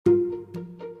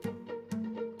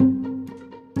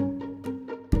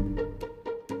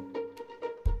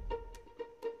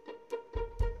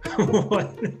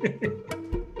What?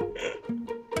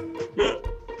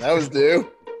 That was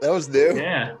new. That was new.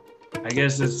 Yeah, I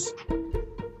guess it's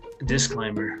a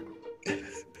disclaimer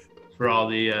for all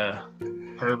the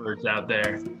perverts out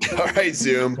there. All right,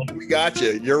 Zoom. We got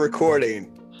you. You're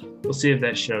recording. We'll see if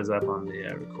that shows up on the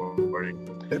recording.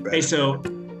 It better. Hey, so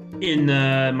in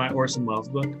my Orson Welles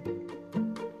book,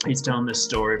 he's telling this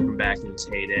story from back in his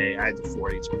heyday. I had the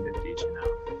 40s and 50s, you know.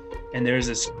 And there's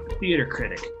this theater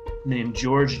critic named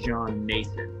George John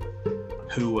Nathan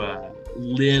who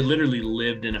literally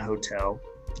lived in a hotel,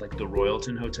 like the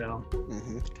Royalton Hotel.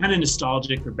 Mm-hmm. Kind of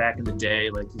nostalgic for back in the day.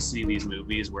 Like you see these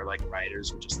movies where like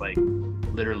writers would just like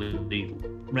literally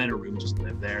rent a room, just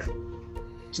live there.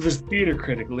 So this theater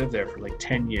critic lived there for like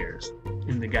 10 years.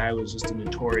 And the guy was just a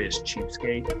notorious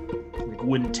cheapskate. Like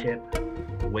wouldn't tip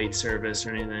wait service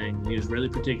or anything. He was really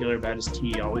particular about his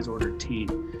tea, always ordered tea.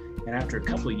 And after a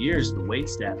couple of years, the wait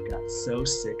staff got so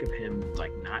sick of him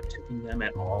like not tipping them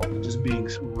at all and just being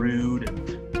rude, and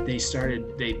they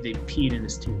peed in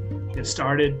his tea. It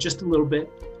started just a little bit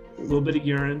of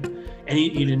urine, and he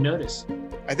didn't notice.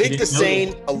 I think the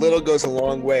saying "a little goes a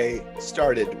long way"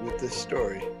 started with this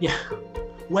story. Yeah.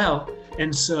 Well,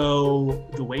 and so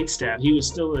the wait staff, he was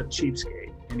still a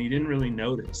cheapskate, and he didn't really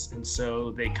notice. And so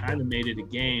they kind of made it a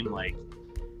game, like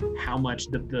how much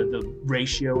the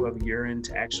ratio of urine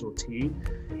to actual tea.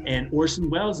 And Orson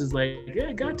Welles is like, yeah,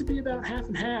 it got to be about half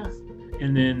and half.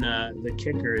 And then the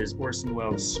kicker is Orson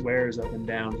Welles swears up and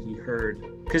down he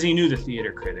heard, because he knew the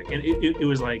theater critic. And it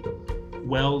was like,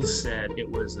 Welles said it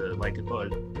was a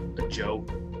joke.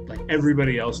 Like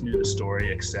everybody else knew the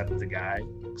story except the guy,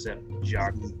 except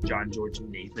John George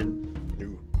Nathan,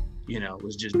 you know,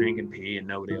 was just drinking pee and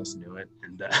nobody else knew it.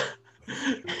 And,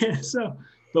 and so,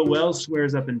 but Welles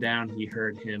swears up and down he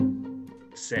heard him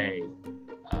say,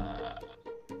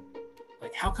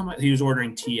 like, how come he was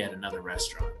ordering tea at another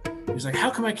restaurant. He was like, how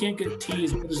come I can't get tea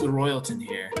as good as the Royalton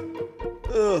here?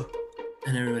 Ugh.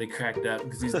 And everybody cracked up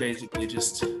because he's basically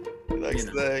just, He likes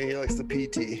the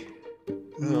PT.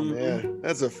 Oh man,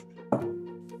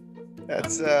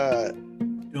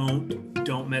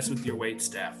 don't mess with your wait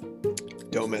staff.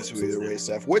 Don't mess with your wait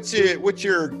staff. What's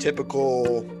your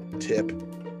typical tip?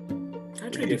 I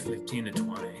try to do 15 to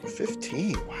 20.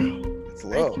 15. Wow, that's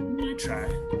low. I try.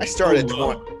 I start at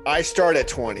 20. I start at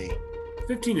 20.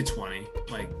 15 to 20,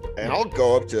 like. And I'll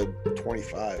go up to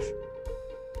 25.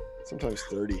 Sometimes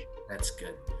 30. That's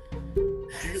good.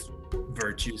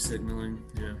 Virtue signaling,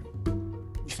 yeah.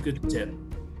 It's a good tip.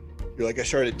 You're like, I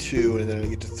start at 2 and then I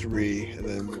get to 3 and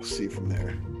then we'll see from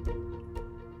there.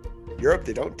 Europe,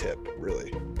 they don't tip,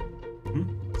 really.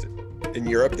 In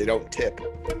Europe, they don't tip.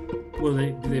 Well,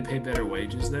 do they pay better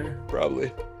wages there? Probably.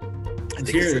 I think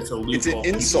Here, it's a loophole. It's an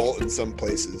insult in some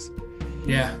places.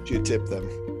 Yeah. You tip them.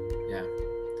 Yeah.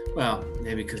 Well,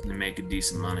 maybe because they make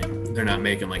decent money. They're not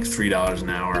making like $3 an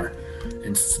hour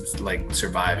and like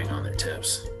surviving on their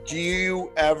tips. Do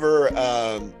you ever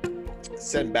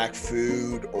send back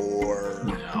food or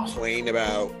complain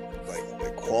about like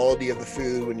the quality of the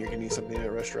food when you're getting something at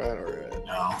a restaurant? Or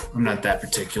no, I'm not that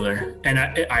particular, and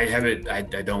I have it. I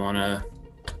don't want to.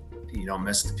 You don't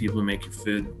mess with the people who make your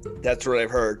food. That's what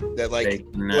I've heard. That like,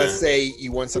 let's say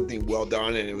you want something well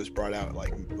done and it was brought out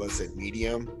like, let's say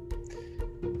medium,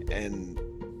 and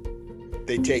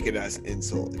they take it as an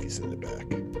insult if you send it back.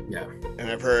 Yeah. And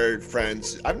I've heard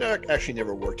friends, I've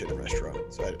never worked in a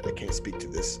restaurant, so I can't speak to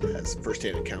this as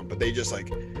firsthand account, but they just like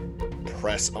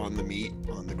press on the meat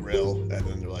on the grill and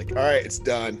then they're like, all right, it's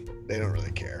done. They don't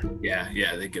really care.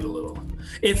 Yeah, they get a little.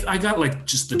 If I got like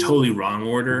just the totally wrong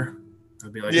order,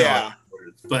 I'd be like, yeah.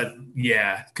 Oh, but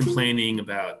yeah, complaining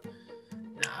about.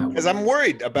 Because I'm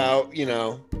worried about,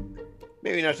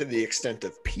 maybe not to the extent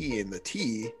of pee in the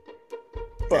tea,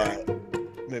 but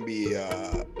maybe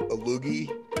a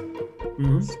loogie,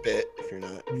 spit if you're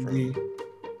not from.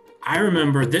 I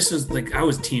remember this was like I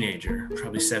was a teenager,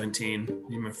 probably 17.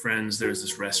 Me and my friends, there was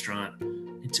this restaurant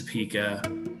in Topeka.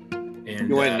 And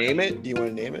you want to name it? Do you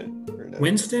want to name it? Or no?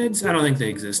 Winstead's? I don't think they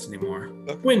exist anymore.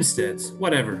 Okay. Winstead's,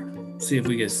 whatever. See if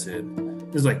we get sued.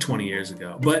 It was like 20 years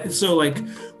ago. But so like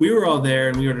we were all there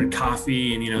and we ordered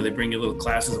coffee and they bring you little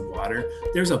glasses of water.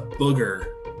 There's a booger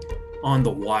on the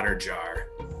water jar.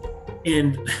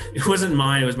 And it wasn't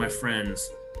mine, it was my friend's.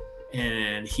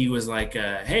 And he was like,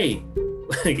 hey,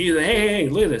 like he's like, hey,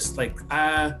 look at this. Like,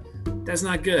 that's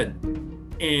not good.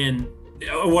 And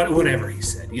whatever he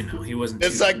said, he wasn't.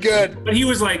 It's not good. But he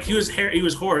was like, he was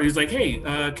horrible. He was like, hey,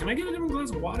 can I get a different glass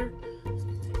of water?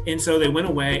 And so they went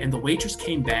away, and the waitress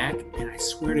came back, and I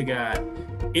swear to God,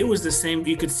 it was the same.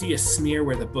 You could see a smear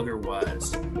where the booger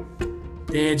was.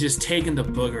 they had just taken the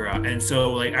booger out. And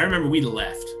so, like, I remember we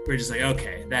left. We were just like,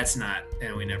 okay, that's not,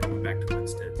 and we never went back to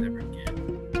Winstead ever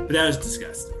again. But that was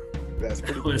disgusting. That's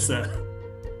pretty That was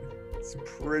it's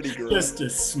pretty gross. Just a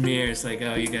smear. It's like,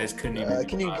 oh, you guys couldn't even.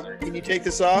 Can you take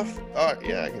this off? Oh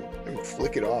yeah, I can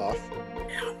flick it off.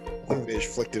 Yeah. I think they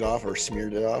just flicked it off or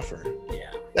smeared it off, or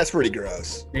Yeah. That's pretty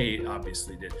gross. They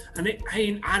obviously did. I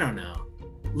mean, I don't know.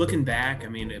 Looking back, I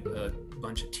mean, a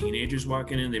bunch of teenagers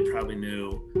walking in, they probably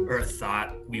knew or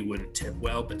thought we wouldn't tip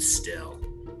well, but still.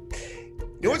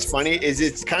 You know what's funny is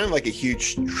it's kind of like a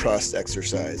huge trust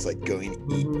exercise, like going to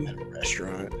eat at a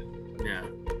restaurant. Yeah.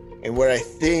 And what I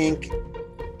think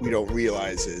we don't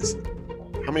realize is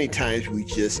how many times we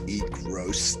just eat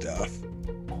gross stuff.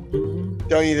 Mm-hmm.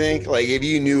 Don't you think? Like if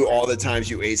you knew all the times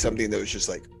you ate something that was just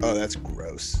like, oh, that's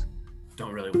gross.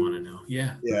 Don't really want to know.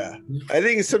 Yeah. Yeah. I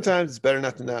think sometimes it's better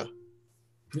not to know.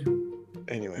 Yeah.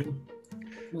 Anyway,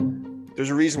 Yeah. there's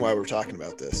a reason why we're talking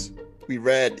about this. We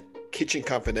read Kitchen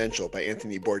Confidential by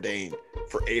Anthony Bourdain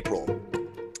for April.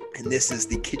 And this is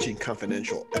the Kitchen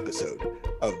Confidential episode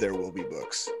of There Will Be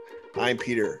Books. I'm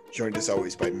Peter, joined as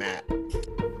always by Matt.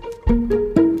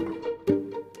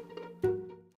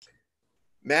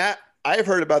 Matt, I've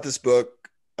heard about this book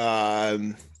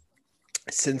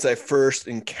since I first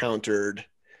encountered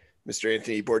Mr.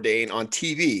 Anthony Bourdain on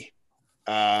TV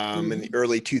in the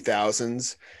early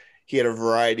 2000s. He had a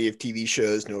variety of TV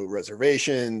shows, No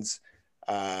Reservations,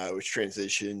 which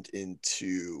transitioned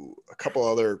into a couple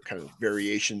other kind of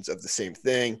variations of the same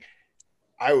thing.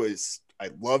 I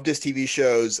loved his TV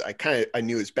shows. I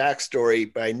knew his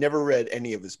backstory, but I never read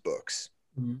any of his books.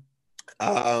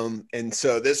 Mm-hmm. And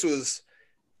so it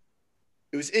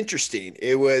was interesting.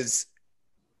 It was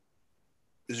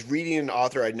reading an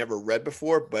author I'd never read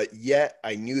before, but yet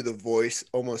I knew the voice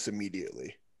almost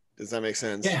immediately. Does that make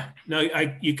sense? Yeah. No,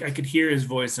 I could hear his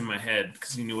voice in my head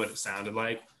because you knew what it sounded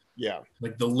like. Yeah.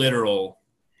 Like the literal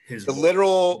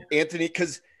Anthony,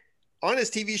 because on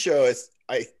his TV show,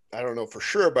 I don't know for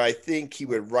sure, but I think he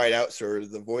would write out sort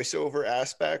of the voiceover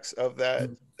aspects of that,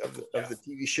 of the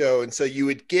TV show. And so you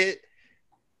would get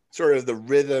sort of the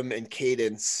rhythm and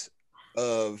cadence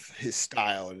of his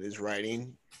style and his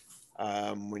writing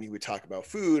when he would talk about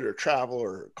food or travel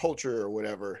or culture or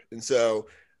whatever. And so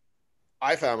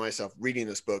I found myself reading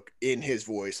this book in his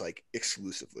voice, like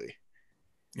exclusively.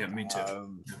 Yeah, me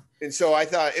too. And so I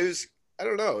thought I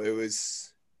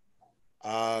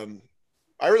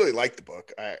really liked the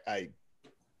book. I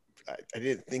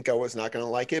didn't think I was not going to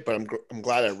like it, but I'm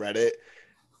glad I read it.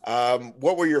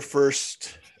 What were your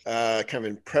first kind of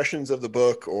impressions of the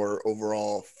book or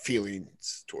overall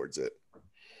feelings towards it?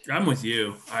 I'm with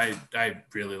you. I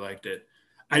really liked it.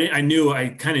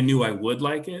 I kind of knew I would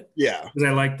like it. Yeah. Because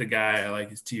I like the guy. I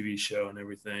like his TV show and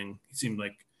everything. He seemed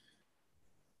like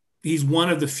he's one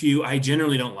of the few. I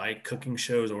generally don't like cooking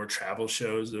shows or travel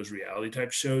shows, those reality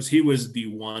type shows. He was the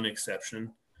one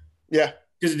exception. Yeah.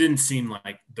 Because it didn't seem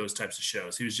like those types of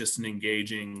shows. He was just an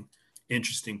engaging,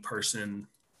 interesting person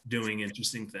doing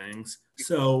interesting things.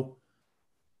 So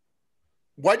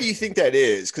why do you think that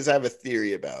is? Because I have a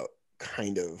theory about I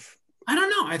don't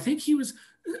know. I think it was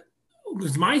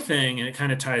my thing, and it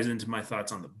kind of ties into my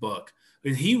thoughts on the book.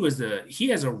 But he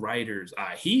has a writer's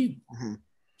eye.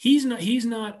 He's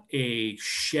not a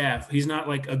chef. He's not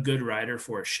like a good writer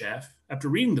for a chef. After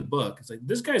reading the book, it's like,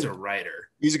 this guy's a writer.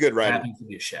 He's a good writer. Happens to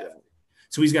be a chef.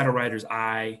 So he's got a writer's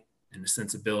eye and a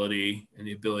sensibility and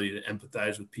the ability to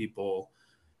empathize with people.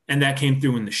 And that came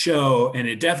through in the show, and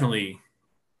it definitely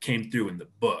came through in the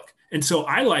book. And so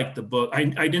I liked the book. I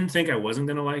didn't think I wasn't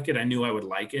going to like it. I knew I would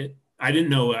like it. I didn't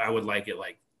know I would like it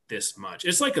like this much.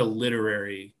 It's like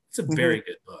it's a very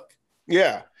good book.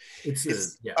 Yeah. He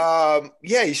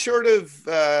sort of,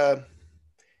 so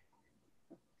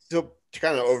to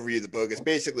kind of overview the book, it's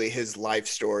basically his life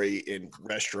story in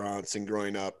restaurants and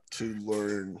growing up to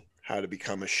learn how to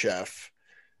become a chef.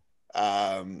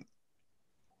 And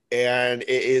it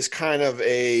is kind of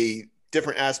a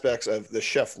different aspects of the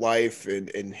chef life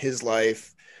and his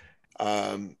life.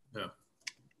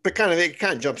 But it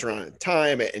kind of jumps around in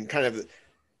time and kind of,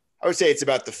 I would say it's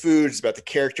about the food, it's about the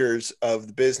characters of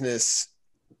the business,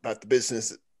 about the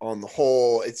business on the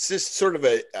whole. It's just sort of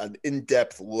an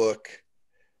in-depth look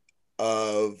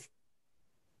of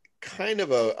kind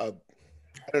of a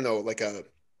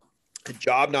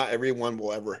job not everyone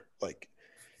will ever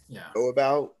know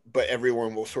about, but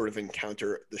everyone will sort of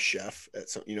encounter the chef at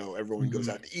some, everyone goes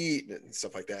out to eat and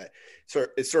stuff like that. So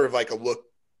it's sort of like a look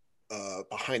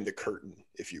behind the curtain,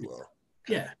 if you will.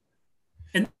 Yeah.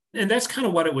 And that's kind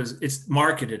of what it's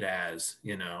marketed as,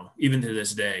 even to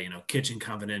this day, Kitchen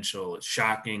Confidential. It's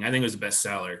shocking. I think it was a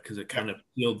bestseller because it kind of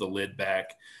peeled the lid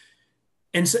back.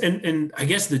 And so, and I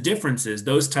guess the difference is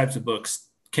those types of books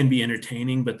can be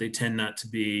entertaining, but they tend not to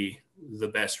be the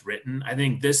best written. I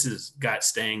think this has got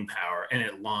staying power, and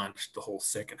it launched the whole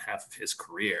second half of his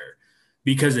career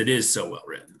because it is so well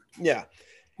written. Yeah.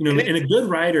 And a good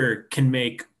writer can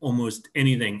make almost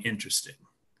anything interesting.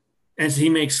 And so he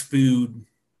makes food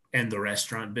and the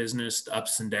restaurant business, the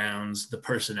ups and downs, the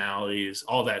personalities,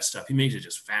 all that stuff. He makes it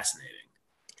just fascinating.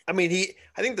 I mean,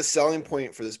 I think the selling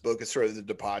point for this book is sort of the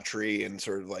debauchery and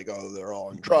sort of like, oh, they're all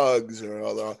on drugs or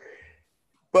all that.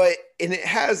 And it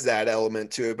has that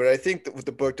element to it. But I think that what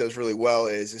the book does really well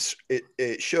is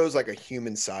it shows like a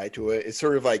human side to it. It's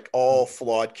sort of like all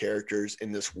flawed characters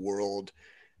in this world.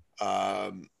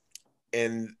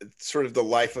 And sort of the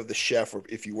life of the chef, or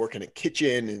if you work in a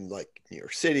kitchen in like New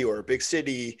York City or a big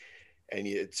city and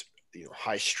it's,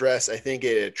 high stress, I think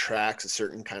it attracts a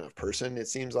certain kind of person, it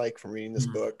seems like, from reading this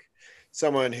book.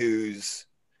 Someone who's,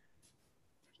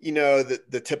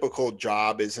 the typical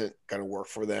job isn't going to work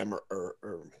for them or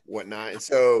whatnot. And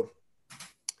so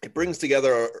it brings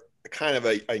together a kind of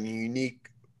a unique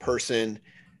person.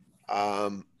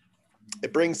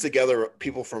 It brings together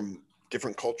people from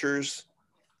different cultures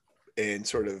and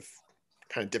sort of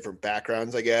kind of different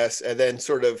backgrounds, I guess. And then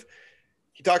sort of,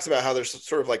 he talks about how there's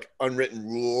sort of like unwritten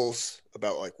rules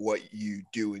about like what you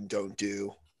do and don't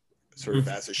do sort of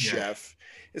as a chef.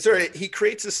 And sort of, he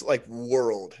creates this like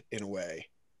world in a way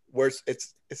where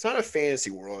it's not a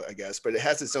fantasy world, I guess, but it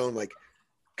has its own like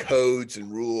codes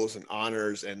and rules and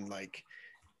honors and like,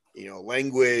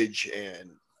 language.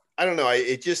 And I don't know.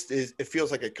 It just is, it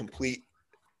feels like a complete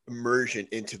immersion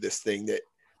into this thing that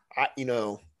I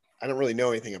don't really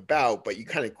know anything about, but you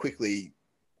kind of quickly,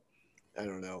 I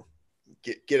don't know,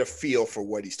 get a feel for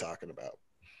what he's talking about.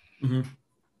 Mm-hmm.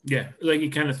 Yeah. Like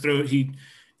he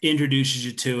introduces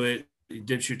you to it. He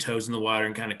dips your toes in the water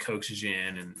and kind of coaxes you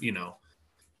in, and,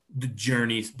 the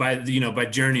journey by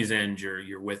journey's end,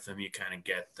 you're with him. You kind of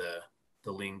get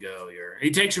the lingo. He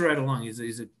takes you right along. He's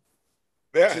a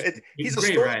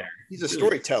great writer. He's a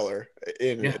storyteller.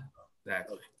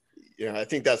 Exactly. I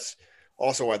think that's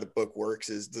also why the book works,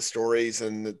 is the stories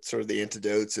and the sort of the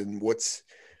antidotes, and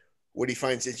what he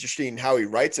finds interesting, how he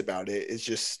writes about it is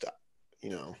just,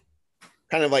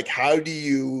 kind of like, how do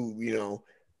you,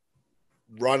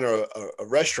 run a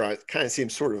restaurant? It kind of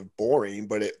seems sort of boring,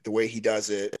 but the way he does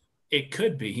it, it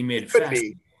could be. He made it fast.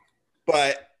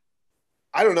 But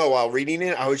I don't know. While reading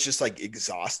it, I was just like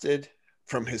exhausted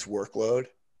from his workload.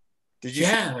 Did you?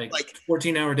 Yeah, like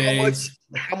 14-hour days.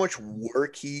 How much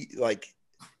work he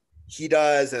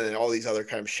does, and then all these other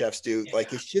kind of chefs do. Yeah.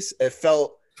 Like it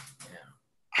felt.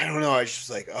 I don't know. I was just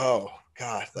like, oh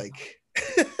God, like.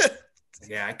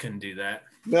 Yeah, I couldn't do that.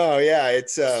 No, yeah,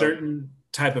 it's a certain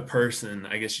type of person.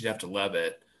 I guess you'd have to love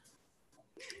it.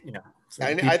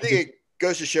 I think it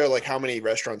goes to show like how many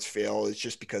restaurants fail is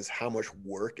just because how much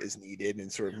work is needed,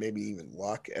 and sort of maybe even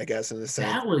luck, I guess, in a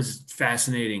sense. That was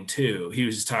fascinating too. He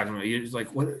was just talking about, he was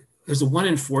like, what? There's a 1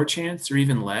 in 4 chance or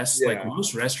even less. Yeah. Like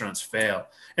most restaurants fail,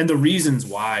 and the reasons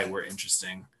why were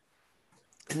interesting.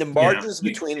 And the margins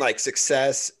between like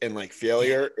success and like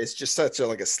failure is just such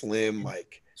a slim,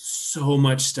 like, so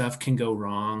much stuff can go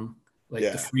wrong. Like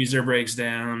the freezer breaks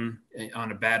down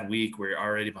on a bad week where you're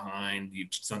already behind.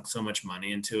 You've sunk so much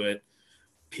money into it.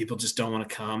 People just don't want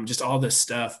to come. Just all this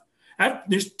stuff.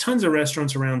 There's tons of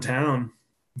restaurants around town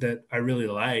that I really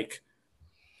like,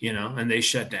 and they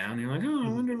shut down. You're like, oh, I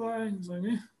wonder why. It's like,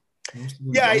 most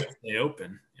of them don't stay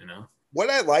open, What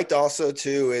I liked also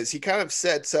too is he kind of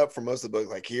sets up for most of the book,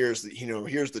 like here's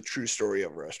the true story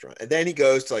of a restaurant, and then he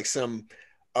goes to like some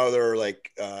other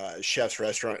like chef's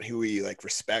restaurant who he like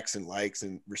respects and likes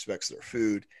and respects their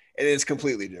food, and it's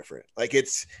completely different. Like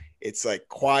it's like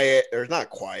quiet, or not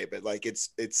quiet, but like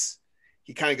it's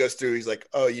he kind of goes through, he's like,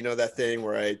 oh, that thing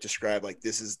where I described like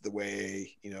this is the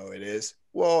way it is.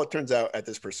 Well, it turns out at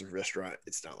this person's restaurant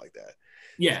it's not like that.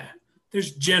 Yeah,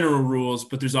 there's general rules,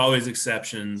 but there's always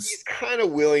exceptions. He's kind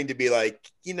of willing to be like,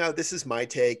 this is my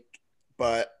take,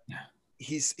 but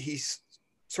he's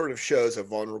sort of shows a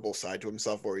vulnerable side to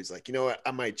himself where he's like, you know what,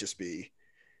 I might just be,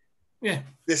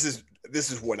 this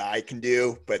is what I can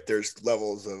do, but there's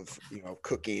levels of,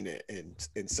 cooking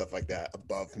and stuff like that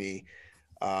above me.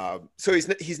 So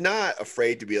he's not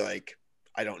afraid to be like,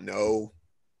 I don't know,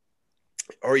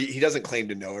 or he doesn't claim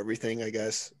to know everything, I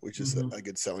guess, which is a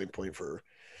good selling point for,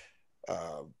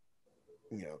 kind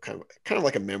of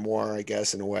like a memoir, I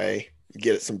guess, in a way. You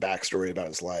get some backstory about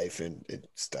his life and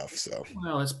stuff. So,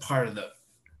 well, it's part of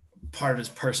his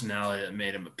personality that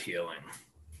made him appealing.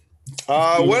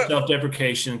 What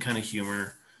self-deprecation, kind of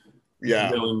humor,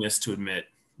 willingness to admit,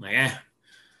 like,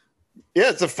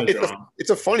 it's a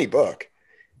funny book.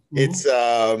 It's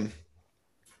I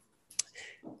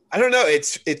don't know.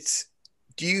 It's.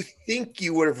 Do you think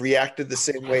you would have reacted the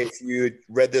same way if you had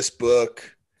read this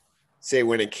book, say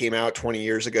when it came out 20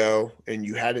 years ago, and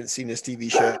you hadn't seen his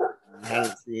TV show, you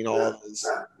hadn't seen all of his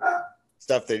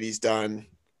stuff that he's done?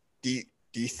 Do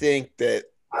you think that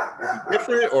would be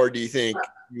different, or do you think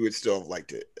you would still have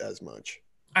liked it as much?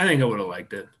 I think I would have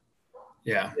liked it.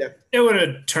 Yeah. It would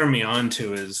have turned me on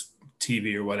to his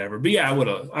TV or whatever. But yeah, I would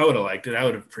have liked it. I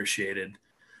would have appreciated.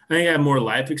 I think I have more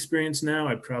life experience now.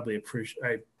 I probably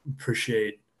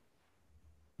appreciate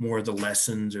more of the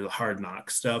lessons or the hard knock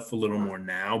stuff a little more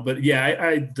now. But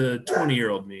yeah, the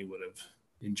 20-year-old me would have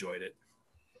enjoyed it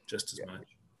just as much.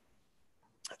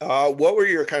 What were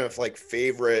your kind of like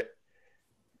favorite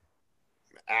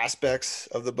aspects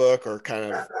of the book, or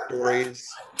kind of stories?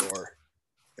 Or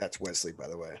that's Wesley, by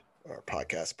the way, our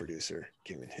podcast producer,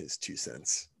 giving his 2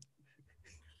 cents.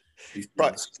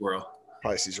 Squirrel.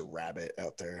 Probably sees a rabbit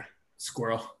out there.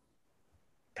 Squirrel.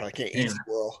 Probably can't eat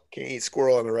squirrel. Can't eat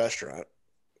squirrel in a restaurant.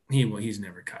 He's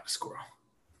never caught a squirrel.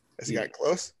 Has he got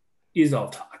close? He's all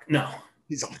talk. No.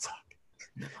 He's all talk.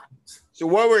 No. So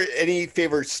what were any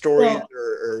favorite stories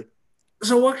or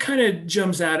so what kind of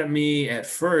jumps out at me at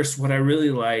first, what I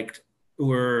really liked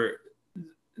were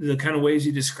the kind of ways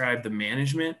he described the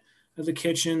management of the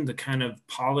kitchen, the kind of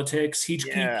politics. He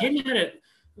came at it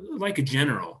like a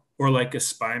general or like a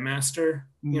spy master,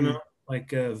 you know, like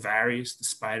Varys, the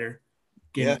spider,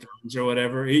 Game of Thrones or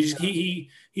whatever. He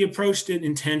approached it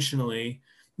intentionally,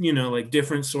 you know, like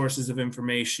different sources of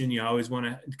information. You always want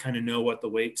to kind of know what the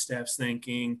wait staff's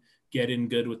thinking, get in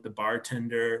good with the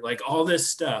bartender, like all this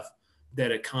stuff that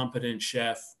a competent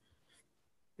chef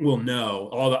will know,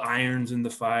 all the irons in the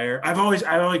fire. I've always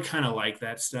kind of liked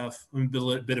that stuff. I'm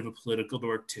a bit of a political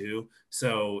dork too.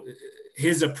 So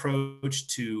his approach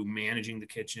to managing the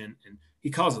kitchen, and he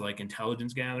calls it like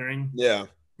intelligence gathering. Yeah.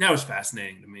 That was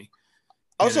fascinating to me.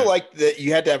 I also like that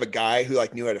you had to have a guy who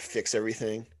like knew how to fix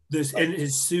everything. And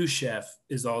his sous chef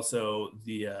is also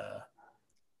the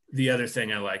other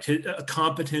thing I liked. A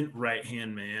competent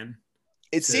right-hand man.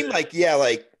 It seemed like,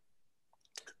 like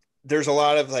there's a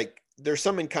lot of like, there's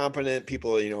some incompetent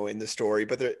people, you know, in the story,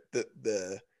 but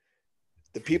the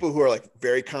people who are like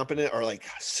very competent are like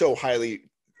so highly,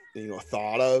 you know,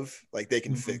 thought of, like they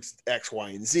can fix X, Y,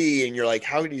 and Z. And you're like,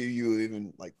 how do you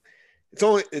even like,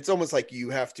 it's almost like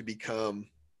you have to become,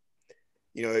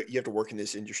 you know, you have to work in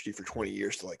this industry for 20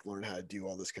 years to like learn how to do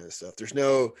all this kind of stuff. There's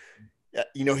no,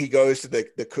 you know, he goes to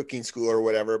the cooking school or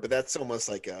whatever, but that's almost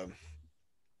like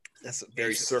that's a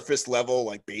very surface level,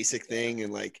 like basic thing.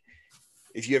 And like,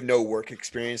 if you have no work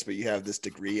experience, but you have this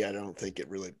degree, I don't think it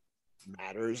really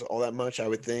matters all that much, I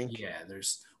would think. Yeah,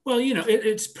 well, you know,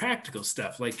 it's practical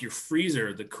stuff like your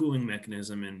freezer, the cooling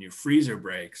mechanism and your freezer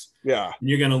breaks. Yeah. And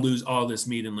you're going to lose all this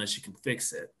meat unless you can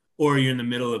fix it. Or you're in the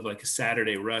middle of like a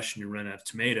Saturday rush and you run out of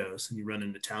tomatoes and you run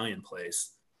an Italian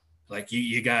place. Like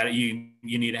you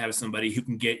need to have somebody who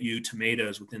can get you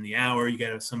tomatoes within the hour. You got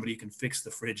to have somebody who can fix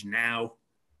the fridge now,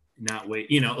 not wait,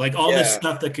 you know, like all this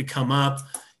stuff that could come up.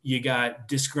 You got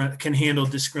can handle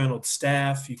disgruntled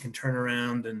staff. You can turn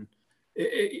around and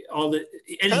he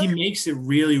makes it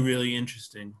really, really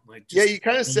interesting. Like, you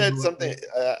kind of said something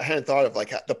I hadn't thought of,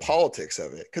 like the politics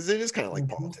of it, because it is kind of like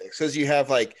politics. Because you have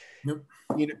like,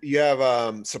 you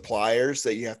have suppliers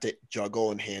that you have to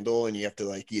juggle and handle, and you have to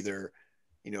like either,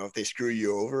 you know, if they screw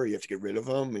you over, you have to get rid of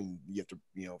them, and you have to,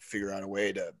 you know, figure out a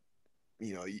way to,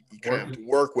 you know, you kind of have to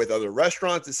work with other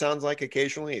restaurants. It sounds like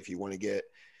occasionally if you want to get,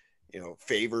 you know,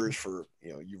 favors for,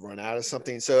 you know, you run out of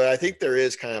something. So I think there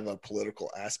is kind of a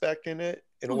political aspect in it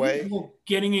in a way.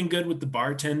 Getting in good with the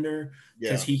bartender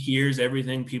because he hears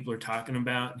everything people are talking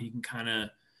about. He can kind of,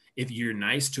 if you're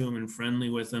nice to him and friendly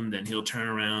with him, then he'll turn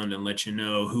around and let you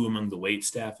know who among the wait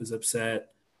staff is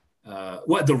upset.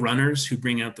 The runners who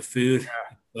bring out the food,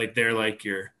 like they're like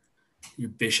your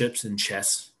bishops in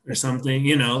chess or something,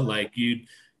 you know, like you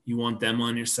want them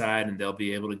on your side, and they'll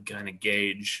be able to kind of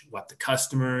gauge what the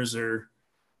customers are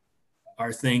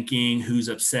thinking, who's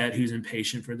upset, who's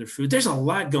impatient for their food. There's a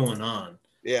lot going on.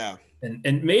 Yeah.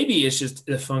 And maybe it's just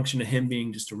a function of him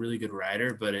being just a really good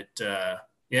writer, but it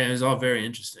was all very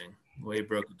interesting the way he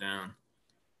broke it down.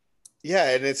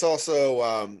 Yeah. And it's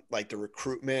also like the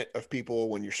recruitment of people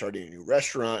when you're starting a new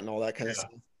restaurant and all that kind of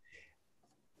stuff.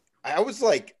 I was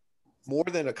like, more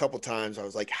than a couple times, I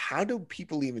was like, how do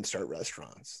people even start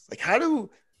restaurants?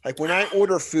 Like when I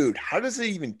order food, how does it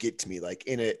even get to me? Like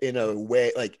in a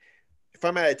way, like if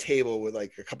I'm at a table with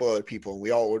like a couple other people and we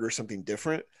all order something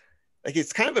different, like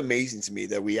it's kind of amazing to me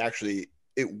that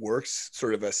it works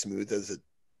sort of as smooth as it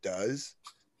does.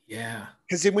 Yeah.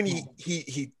 Because then when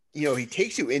he you know, he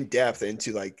takes you in depth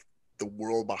into like the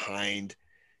world behind,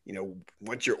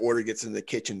 once your order gets in the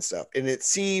kitchen stuff. And it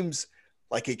seems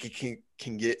like it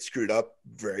can get screwed up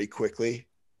very quickly,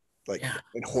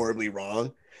 and horribly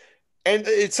wrong. And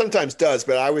it sometimes does,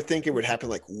 but I would think it would happen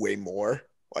like way more.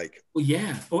 Like, well,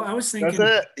 yeah. Well, I was thinking,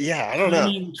 I don't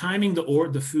know. Timing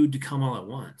the food to come all at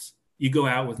once. You go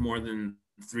out with more than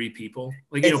 3 people,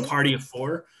 like, party of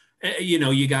 4,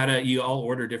 you all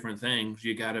order different things.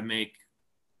 You got to make,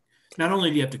 not only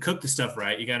do you have to cook the stuff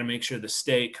right, you got to make sure the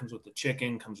steak comes with the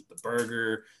chicken, comes with the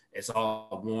burger. It's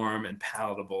all warm and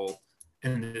palatable,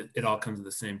 and it all comes at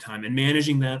the same time. And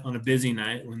managing that on a busy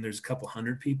night when there's a couple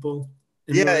hundred people,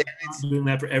 doing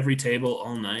that for every table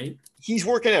all night. He's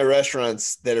working at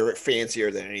restaurants that are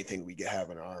fancier than anything we have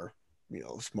in our,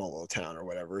 small little town or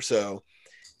whatever. So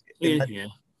it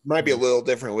might be a little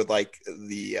different with like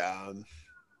the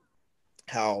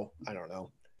how, I don't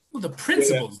know. Well, the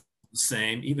principle's the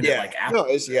same, even at like Apple. No,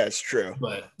 it's true.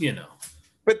 But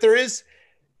But there is,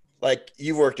 like,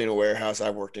 you worked in a warehouse,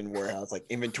 I've worked in a warehouse, like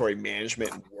inventory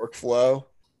management and workflow.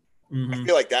 Mm-hmm. I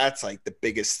feel like that's like the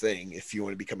biggest thing if you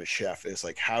want to become a chef, is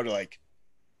like how to like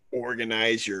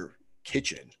organize your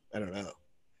kitchen. I don't know.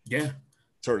 Yeah.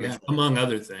 Sort of. Among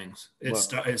other things. It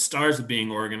starts with being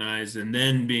organized, and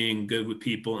then being good with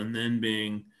people, and then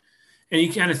and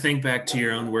you kind of think back to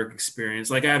your own work experience.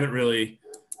 Like, I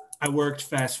worked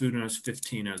fast food when I was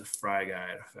 15. I was a fry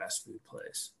guy at a fast food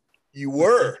place. You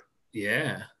were?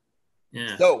 Yeah.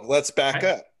 Yeah. So let's back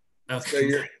up.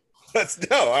 Okay.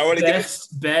 I want to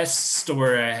best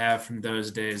story I have from those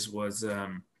days was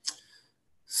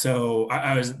so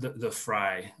I was the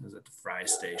fry. I was at the fry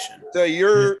station. So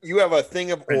you have a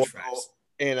thing of oil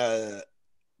in a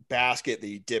basket that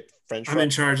you dip French fries. I'm in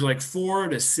charge, like 4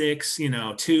 to 6,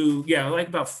 2, like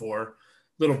about 4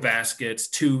 little baskets,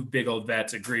 2 big old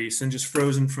vats of grease, and just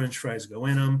frozen French fries go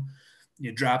in them.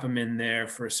 You drop them in there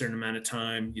for a certain amount of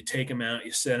time. You take them out,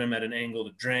 you set them at an angle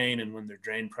to drain. And when they're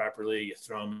drained properly, you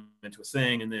throw them into a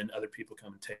thing, and then other people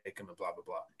come and take them, and blah, blah,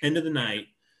 blah. End of the night,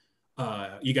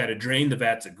 you got to drain the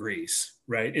vats of grease,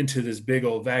 right, into this big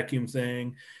old vacuum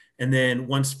thing. And then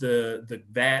once the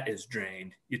vat is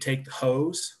drained, you take the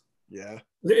hose. Yeah.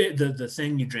 The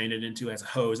thing you drain it into has a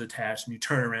hose attached, and you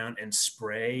turn around and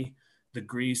spray the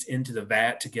grease into the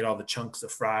vat to get all the chunks of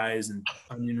fries and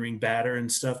onion ring batter and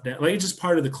stuff down. Like, it's just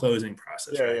part of the closing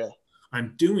process. Yeah, right? yeah.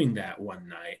 I'm doing that one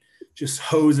night, just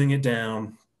hosing it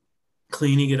down,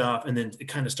 cleaning it off, and then it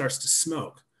kind of starts to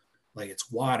smoke like it's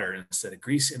water instead of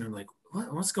grease. And I'm like,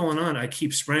 what's going on? I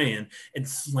keep spraying, and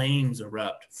flames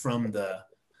erupt from the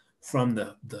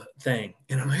thing.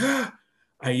 And I'm like, ah!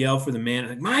 I yell for the man,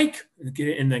 like, Mike,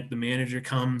 and like the manager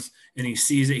comes and he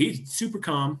sees it. He's super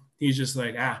calm. He's just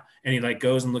like, and he like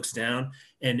goes and looks down,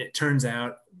 and it turns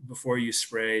out before you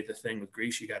spray the thing with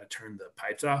grease, you got to turn the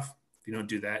pipes off. If you don't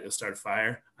do that, you'll start a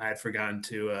fire. I had forgotten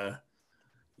to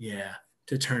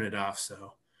turn it off.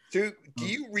 So do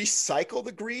you recycle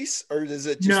the grease, or does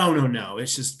it just... No.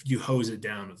 It's just you hose it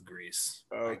down with grease.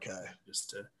 Okay.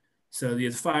 So the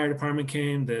fire department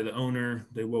came, the owner,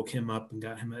 they woke him up and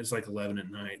got him. It's like 11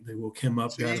 at night. They woke him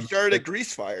up. So you started a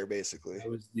grease fire, basically. I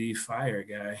was the fire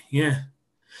guy. Yeah.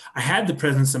 I had the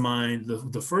presence of mind.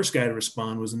 The first guy to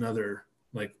respond was another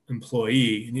like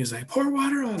employee, and he was like, pour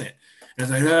water on it. And I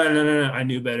was like, no. I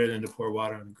knew better than to pour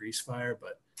water on a grease fire,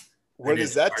 but what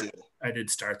does that do? I did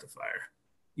start the fire.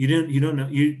 You don't know.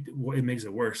 It makes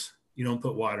it worse. You don't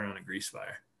put water on a grease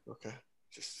fire. Okay.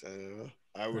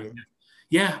 I would have.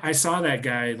 Yeah, I saw that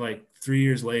guy like 3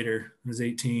 years later. I was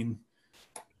 18,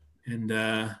 and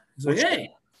he's like, "Hey,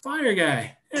 fire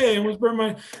guy! Hey, almost burned my."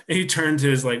 And he turned to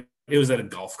his like, it was at a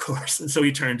golf course, and so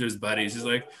he turned to his buddies. He's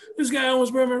like, "This guy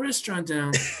almost burned my restaurant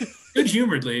down." Good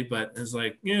humoredly, but it's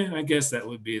like, yeah, I guess that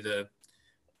would be if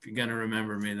you're gonna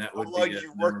remember me, that would be. How long did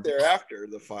you work there after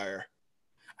the fire?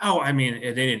 Oh, I mean,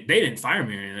 they didn't fire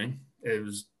me or anything. It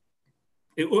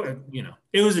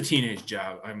was a teenage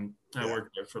job. I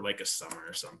worked there for like a summer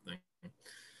or something,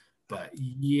 but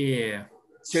yeah.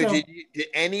 So did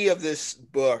any of this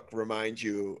book remind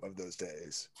you of those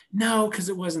days? No, because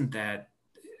it wasn't that.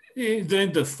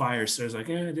 The fire starts like,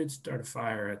 I did start a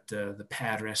fire at the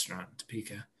Pad restaurant in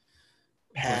Topeka.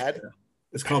 Pad?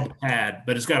 It's called the Pad,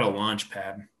 but it's got a launch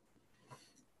pad.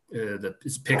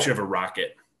 It's a picture of a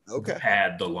rocket. Okay. The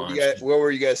Pad, the launch. What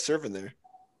were you guys serving there?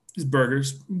 Just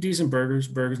burgers, decent burgers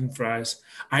and fries.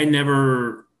 I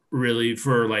never really,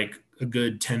 for like a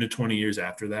good 10 to 20 years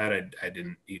after that, I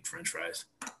didn't eat French fries.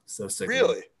 So sick.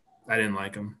 Really? I didn't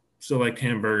like them. Still like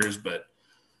hamburgers, but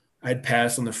I'd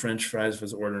pass on the French fries if I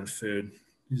was ordering food.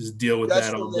 You just deal with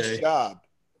that all day. Just from the job?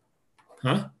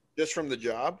 Huh? Just from the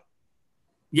job?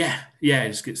 Yeah. I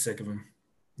just get sick of them.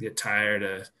 Get tired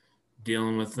of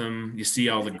dealing with them. You see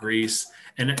all the grease,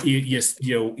 and you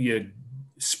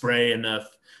spray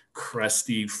enough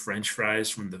crusty French fries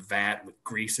from the vat with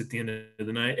grease at the end of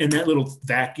the night, and that little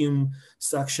vacuum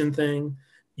suction thing.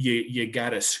 You got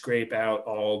to scrape out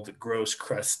all the gross,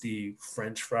 crusty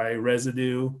French fry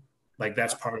residue. Like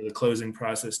that's part of the closing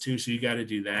process too. So you got to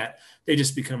do that. They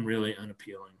just become really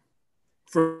unappealing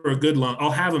for a good long. I'll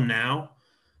have them now,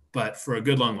 but for a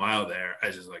good long while there, I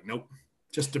was just like, nope,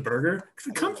 just a burger. If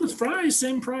it comes with fries,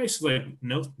 same price. Like,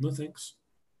 no thanks.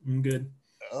 I'm good.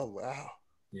 Oh wow.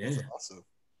 Yeah. That's awesome.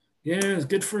 Yeah, it was a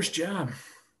good first job.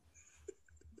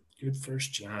 Good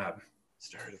first job.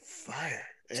 Started a fire.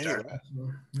 Anyway,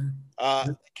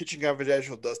 Kitchen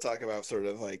Confidential does talk about sort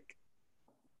of like,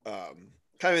 kind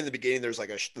of in the beginning. There's like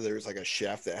a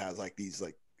chef that has like these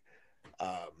like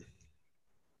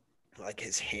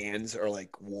his hands are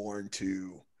like worn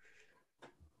to,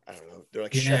 I don't know. They're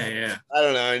like chef. I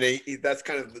don't know, and that's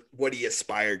kind of what he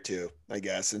aspired to, I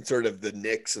guess, and sort of the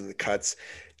nicks and the cuts.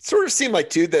 It sort of seemed like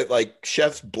too that like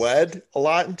chefs bled a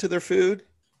lot into their food.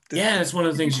 Yeah, that's one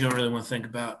of the things you don't really want to think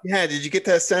about. Yeah, did you get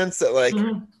that sense that like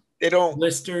they don't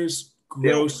blisters, gross,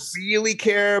 they don't really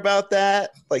care about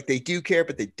that? Like they do care,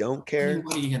 but they don't care. I mean,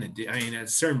 what are you gonna do? I mean, at a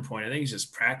certain point, I think it's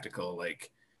just practical.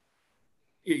 Like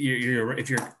if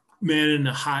you're manning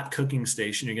a hot cooking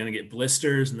station, you're gonna get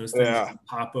blisters and those things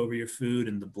pop over your food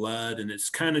and the blood, and it's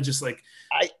kind of just like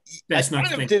that's not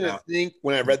to think about.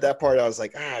 When I read that part, I was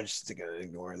like, I'm just gonna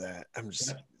ignore that. I'm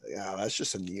just that's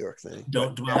just a New York thing.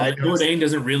 Don't dwell on it. Bourdain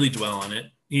doesn't really dwell on it.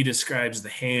 He describes the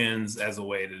hands as a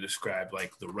way to describe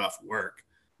like the rough work.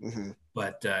 Mm-hmm.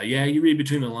 But you read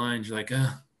between the lines, you're like,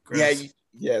 gross.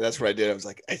 Yeah, that's what I did. I was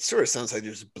like, it sort of sounds like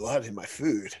there's blood in my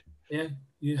food. Yeah,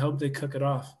 you hope they cook it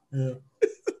off. Yeah.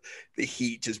 The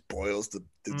heat just boils the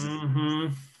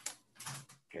mm-hmm.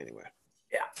 Anyway.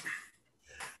 Yeah.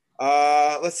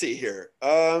 Let's see here.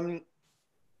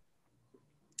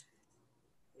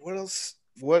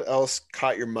 What else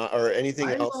caught your mind, or anything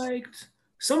else? I liked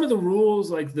some of the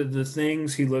rules, like the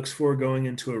things he looks for going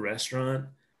into a restaurant.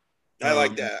 I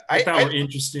like that. I thought were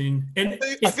interesting, and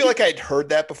I feel like I'd heard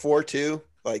that before too.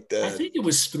 Like I think it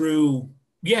was through.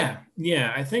 Yeah.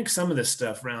 I think some of this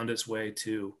stuff found its way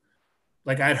to,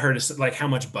 like I'd heard of, like how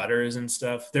much butter is and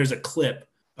stuff. There's a clip.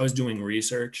 I was doing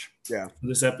research for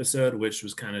this episode, which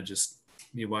was kind of just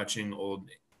me watching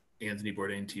old Anthony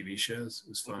Bourdain TV shows. It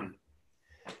was fun. Mm-hmm.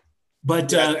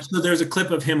 But so there's a clip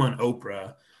of him on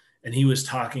Oprah, and he was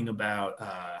talking about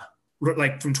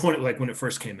like from 20, like when it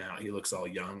first came out, he looks all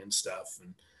young and stuff,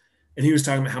 and he was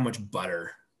talking about how much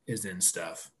butter is in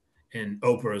stuff. And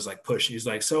Oprah was like pushing. He's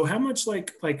like, so how much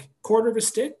like quarter of a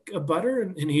stick of butter?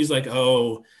 And he's like,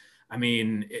 oh, I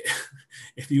mean,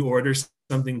 if you order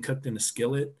something cooked in a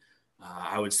skillet,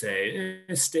 I would say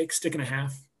a stick and a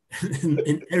half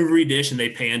in every dish. And they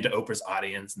pan to Oprah's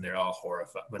audience, and they're all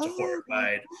horrified, bunch of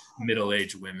horrified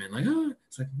middle-aged women. Like,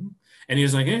 it's like, and he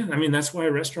was like, yeah, I mean, that's why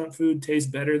restaurant food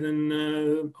tastes better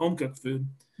than home cooked food,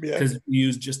 because you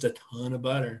use just a ton of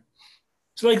butter.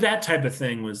 So like that type of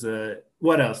thing was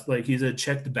what else? Like he said,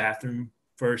 check the bathroom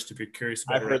first if you're curious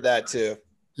about it. I've heard that too.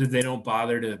 So they don't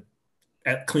bother to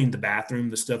clean the bathroom,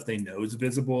 the stuff they know is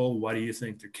visible. What do you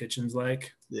think their kitchen's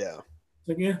like? Yeah.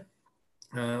 Like, yeah.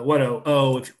 If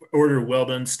you order well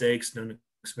done steaks, don't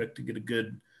expect to get a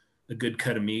good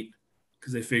cut of meat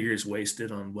because they figure it's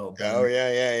wasted on well done. Oh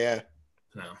yeah.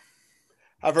 So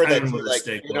I've heard that too. Like,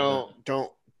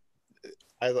 don't.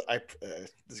 This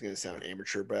is going to sound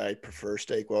amateur, but I prefer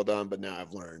steak well done. But now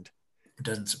I've learned. It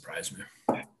doesn't surprise me.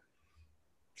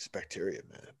 It's bacteria,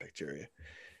 man. Bacteria.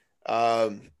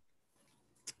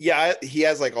 He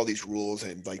has like all these rules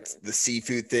and like the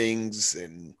seafood things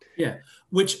and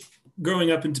which growing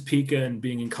up in Topeka and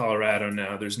being in Colorado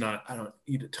now, I don't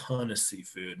eat a ton of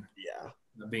seafood. Yeah.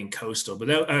 Being coastal, but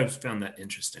I've found that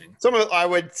interesting. I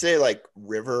would say like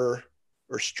river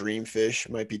or stream fish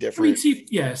might be different. I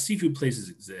mean, seafood places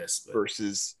exist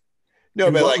versus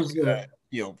but like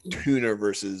tuna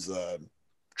versus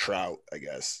trout, I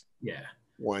guess. Yeah.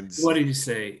 One's. What did he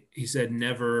say? He said he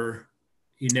never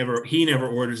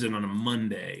orders it on a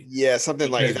Monday. Yeah,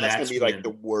 something like that's gonna be like the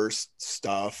worst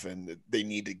stuff, and they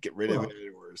need to get rid of it,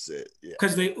 or is it? Yeah.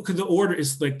 Because the order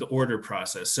is like the order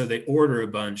process, so they order a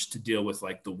bunch to deal with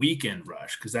like the weekend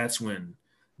rush, because that's when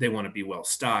they want to be well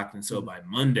stocked, and so by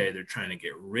Monday they're trying to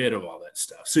get rid of all that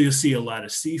stuff. So you'll see a lot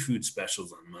of seafood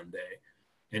specials on Monday,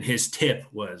 and his tip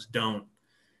was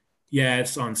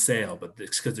it's on sale, but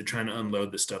it's because they're trying to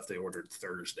unload the stuff they ordered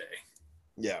Thursday.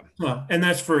 Yeah. Well, and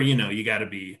that's for, you got to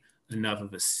be enough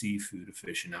of a seafood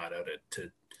aficionado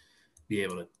to be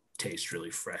able to taste really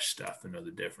fresh stuff and know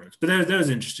the difference. But that was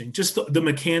interesting. Just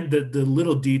the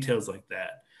little details like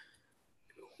that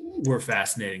were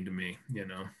fascinating to me, you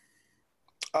know.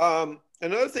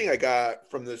 Another thing I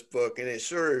got from this book, and it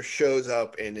sort of shows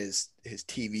up in his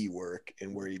TV work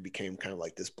and where he became kind of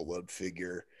like this beloved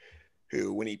figure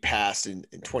who, when he passed in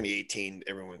 2018,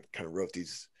 everyone kind of wrote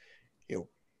these, you know,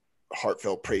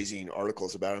 heartfelt praising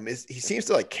articles about him. He seems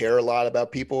to like care a lot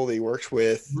about people that he works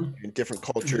with in different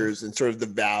cultures and sort of the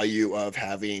value of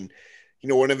having, you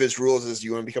know, one of his rules is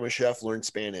you want to become a chef, learn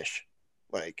Spanish.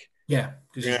 Like, yeah,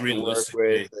 because he's realistic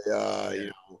with,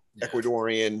 you know,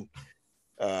 Ecuadorian,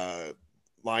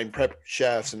 line prep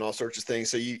chefs and all sorts of things.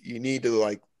 So you need to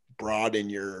like broaden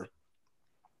your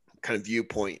kind of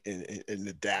viewpoint and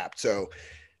adapt. So,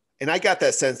 and I got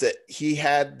that sense that he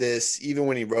had this, even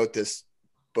when he wrote this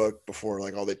book before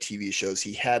like all the TV shows,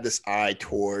 he had this eye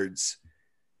towards,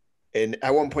 and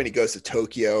at one point he goes to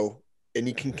Tokyo, and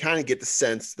you can kind of get the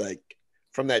sense like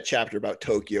from that chapter about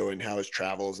Tokyo and how his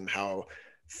travels and how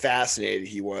fascinated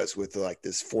he was with like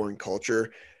this foreign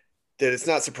culture, that it's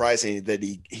not surprising that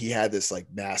he had this like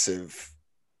massive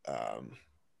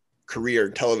career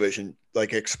in television,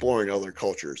 like exploring other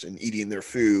cultures and eating their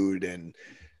food and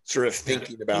sort of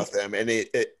thinking about them, and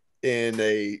it in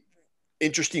a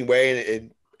interesting way,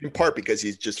 and in part because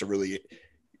he's just a really,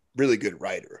 really good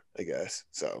writer, I guess.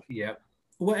 So yeah,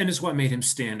 well, and it's what made him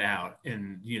stand out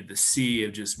in, you know, the sea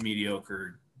of just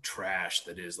mediocre trash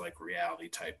that is like reality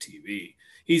type TV.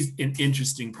 He's an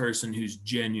interesting person who's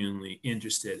genuinely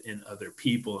interested in other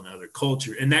people and other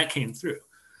culture, and that came through.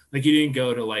 Like, you didn't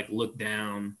go to like look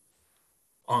down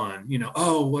on, you know,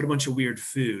 oh, what a bunch of weird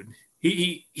food.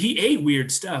 He ate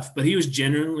weird stuff, but he was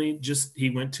genuinely just, he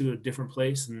went to a different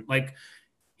place, and like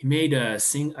he made I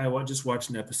just watched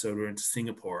an episode where into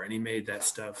Singapore, and he made that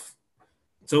stuff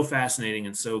so fascinating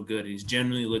and so good. He's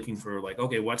generally looking for like,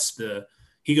 okay,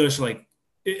 he goes to like,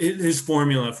 his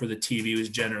formula for the TV was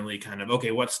generally kind of,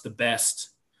 okay, what's the best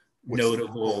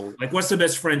notable, like what's the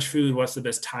best French food? What's the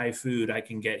best Thai food I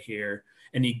can get here?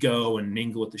 And he'd go and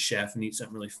mingle with the chef and eat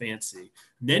something really fancy.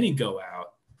 And then he'd go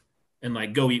out and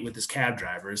like go eat with his cab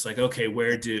driver. It's like, okay,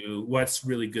 what's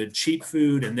really good cheap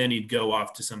food? And then he'd go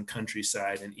off to some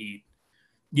countryside and eat,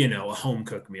 you know, a home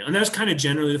cooked meal. And that's kind of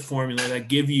generally the formula that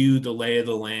give you the lay of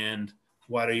the land.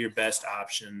 What are your best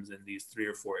options in these 3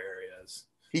 or 4 areas?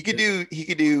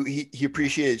 He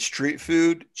appreciated street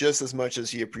food just as much as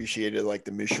he appreciated like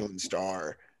the Michelin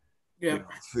star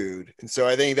food. And so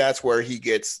I think that's where he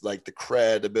gets like the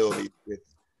credibility with,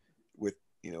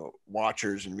 you know,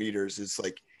 watchers and readers. It's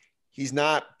like, he's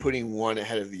not putting one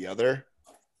ahead of the other.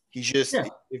 He's just, if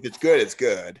it's good, it's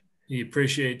good. He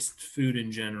appreciates food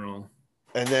in general.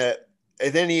 And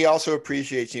then he also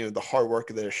appreciates, you know, the hard work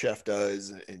that a chef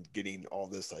does and getting all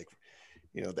this, like,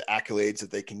 you know, the accolades that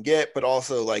they can get, but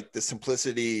also like the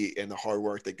simplicity and the hard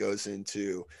work that goes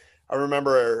into. I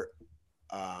remember,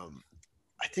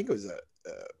 I think it was a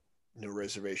No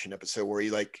Reservation episode where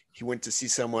he went to see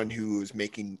someone who was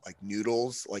making like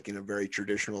noodles, like in a very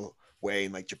traditional way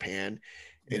in like Japan,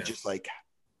 and just like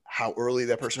how early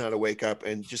that person had to wake up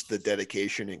and just the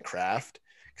dedication and craft.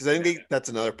 Because I think that's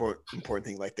another important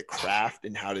thing, like the craft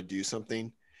and how to do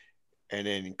something. And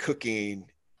then cooking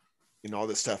and all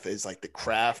this stuff is like the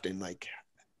craft, and like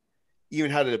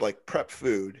even how to like prep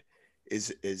food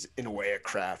is in a way a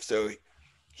craft. So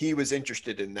he was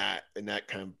interested in that, and that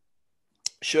kind of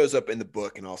shows up in the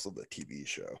book and also the TV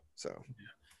show. So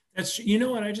that's, you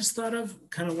know what I just thought of,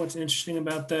 kind of what's interesting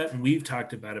about that, and we've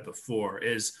talked about it before,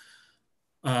 is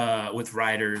with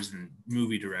writers and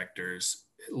movie directors,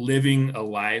 living a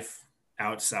life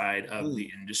outside of the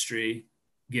industry,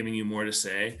 giving you more to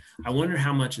say. I wonder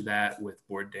how much of that with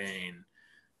Bourdain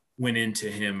went into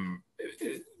him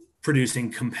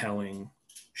producing compelling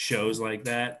shows like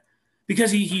that,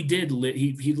 because he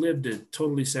lived a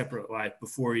totally separate life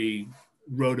before he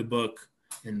wrote a book,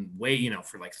 and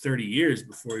for like 30 years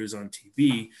before he was on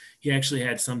TV, he actually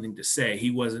had something to say.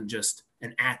 He wasn't just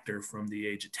an actor from the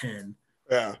age of 10,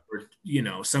 or, you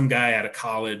know, some guy out of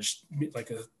college, like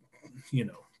a, you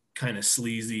know, kind of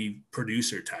sleazy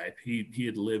producer type. He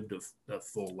had lived a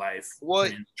full life in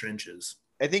the trenches.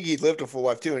 I think he lived a full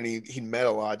life too, and he met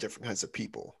a lot of different kinds of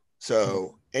people.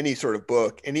 So any sort of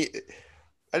book, I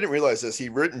didn't realize this, he'd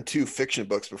written 2 fiction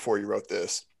books before he wrote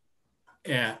this.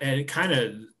 Yeah, and it kind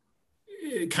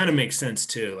of makes sense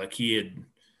too. Like, he had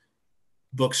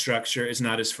book structure. It's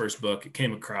not his first book. It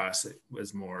came across, it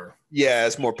was more. Yeah,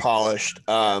 it's more polished.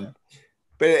 But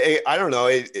I don't know.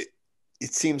 It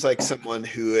seems like someone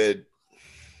who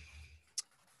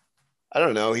I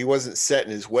don't know, he wasn't set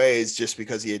in his ways just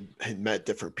because he had met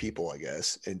different people, I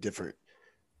guess, and different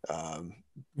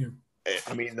Yeah.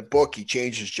 I mean, in the book, he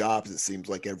changes jobs. It seems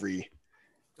like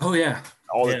Oh yeah.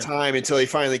 all the time until he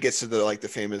finally gets to the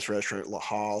famous restaurant La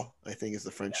Halle, I think is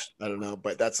the French. I don't know,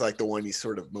 but that's like the one he's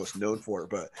sort of most known for.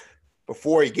 But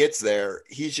before he gets there,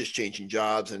 he's just changing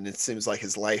jobs, and it seems like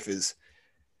his life is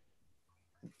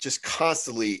just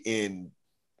constantly in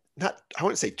I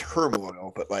wouldn't say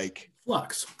turmoil, but like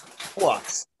flux,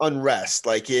 unrest.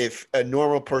 Like if a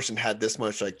normal person had this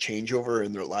much like changeover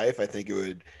in their life, I think it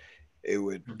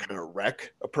would kind of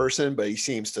wreck a person. But he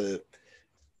seems to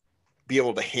be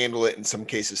able to handle it, in some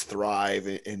cases thrive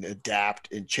and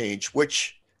adapt and change,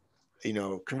 which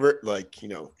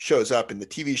shows up in the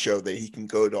TV show that he can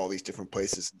go to all these different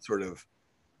places and sort of,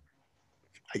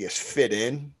 I guess, fit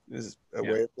in is a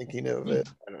way of thinking of it.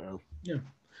 I don't know. Yeah.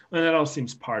 And that all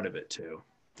seems part of it too.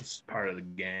 It's part of the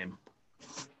game.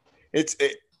 It's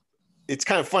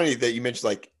kind of funny that you mentioned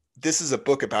like this is a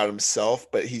book about himself,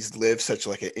 but he's lived such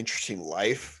like an interesting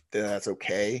life that's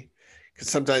okay. Because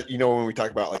sometimes, when we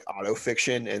talk about like auto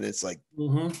fiction and it's like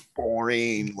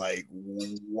boring, like,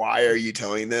 why are you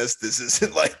telling this? This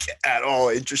isn't like at all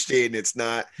interesting. It's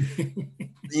not,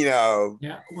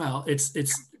 Yeah. Well, it's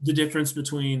the difference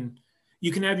between,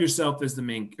 you can have yourself as the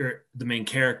main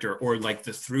character or like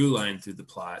the through line through the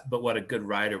plot. But what a good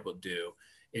writer will do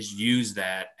is use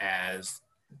that as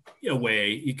a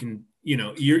way you can,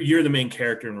 you're the main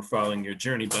character and we're following your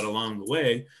journey, but along the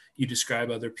way you describe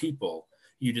other people.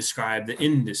 You describe the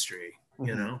industry,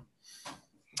 And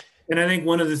I think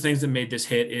one of the things that made this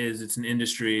hit is it's an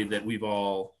industry that we've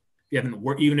all, even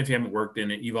if you haven't worked in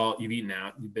it, you've eaten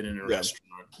out, you've been in a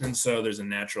restaurant. And so there's a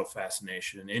natural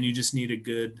fascination and you just need a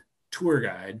good tour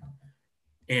guide.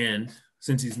 And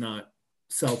since he's not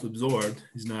self-absorbed,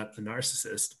 he's not a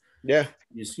narcissist. Yeah.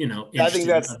 He's, I think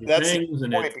that's the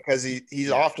point because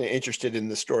he's often interested in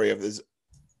the story of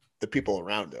the people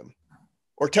around him.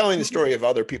 Or telling the story of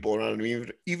other people around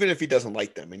him, even if he doesn't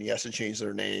like them and he has to change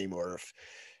their name, or if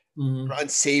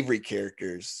unsavory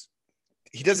characters.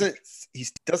 He doesn't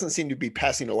seem to be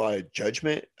passing a lot of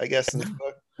judgment, I guess, in this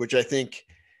book, which I think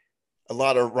a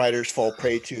lot of writers fall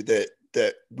prey to,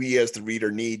 that we as the reader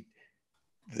need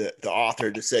the author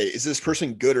to say, is this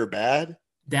person good or bad?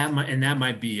 That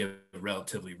might be a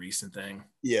relatively recent thing.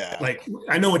 Yeah. Like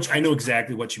I know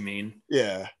exactly what you mean.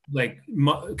 Yeah. Like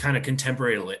kind of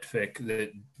contemporary lit fic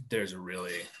that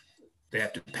they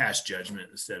have to pass judgment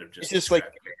instead of just like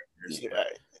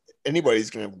anybody's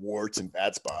gonna have warts and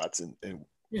bad spots and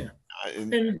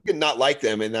you can not like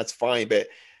them, and that's fine. But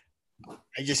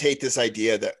I just hate this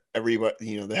idea that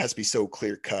everybody, that has to be so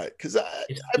clear cut. Because I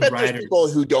bet there's people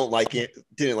who didn't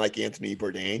like Anthony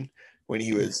Bourdain when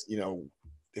he was,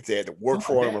 if they had to work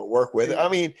for him or work with it. I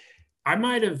mean, I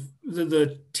might have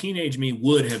the teenage me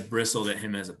would have bristled at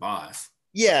him as a boss.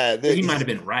 Yeah, he might have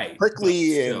been right.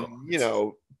 Prickly, and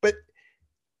but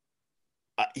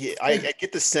I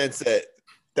get the sense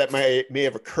that may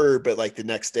have occurred, but like the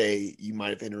next day you might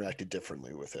have interacted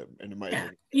differently with him, and it might. Yeah,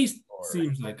 he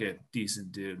seems like a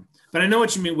decent dude. But I know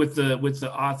what you mean with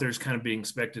the authors kind of being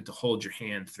expected to hold your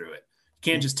hand through it.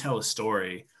 You can't just tell a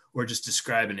story or just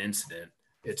describe an incident.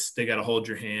 They got to hold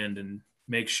your hand and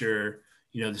make sure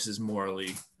this is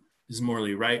morally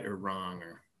right or wrong,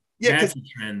 or that's a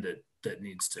trend that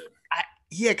needs to.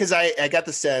 Because I got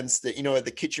the sense that at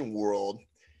the kitchen world,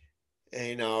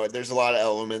 there's a lot of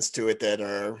elements to it that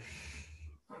are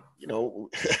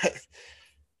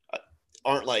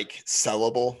aren't like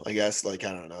sellable, I guess. Like,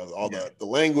 I don't know, all the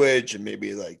language and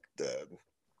maybe like the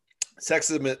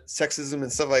sexism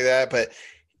and stuff like that, but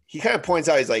he kind of points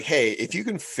out, he's like, hey, if you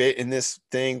can fit in this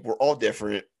thing, we're all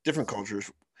different cultures.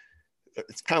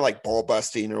 It's kind of like ball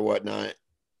busting or whatnot.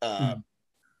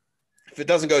 If it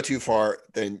doesn't go too far,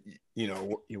 then,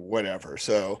 whatever.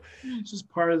 So it's just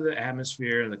part of the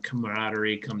atmosphere, and the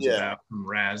camaraderie comes about from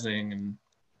razzing and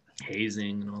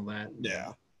hazing and all that.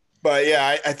 Yeah. But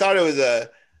yeah, I thought it was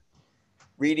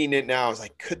reading it now, I was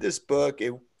like, could this book,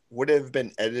 it would have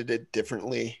been edited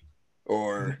differently?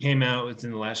 Or it came out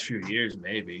within the last few years,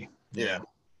 maybe. Yeah.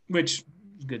 Which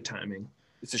good timing.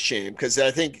 It's a shame because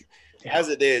I think as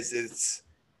it is,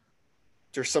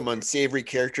 there's some unsavory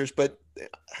characters, but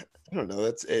I don't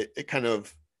know. It kind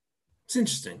of, it's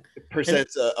interesting. It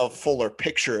presents a fuller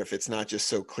picture if it's not just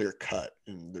so clear cut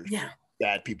and there's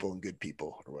bad people and good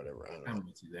people or whatever. I don't know. I'm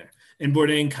with you there. And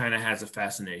Bourdain kind of has a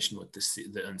fascination with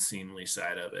the unseemly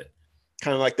side of it.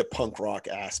 Kind of like the punk rock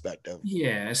aspect of it.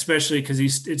 Yeah, especially because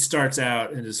it starts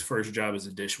out in his first job as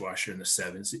a dishwasher in the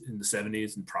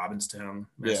 70s in Provincetown,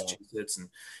 Massachusetts, and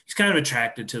he's kind of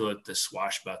attracted to the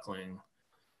swashbuckling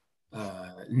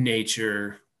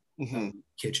nature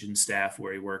kitchen staff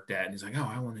where he worked at, and he's like, oh,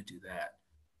 I want to do that.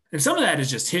 And some of that is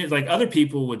just his, like other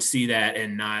people would see that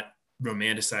and not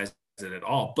romanticize it at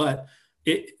all. But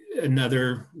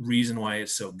another reason why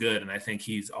it's so good. And I think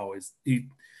he's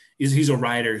a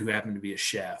writer who happened to be a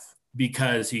chef,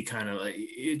 because he kind of like,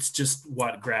 it's just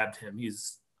what grabbed him.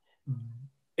 He's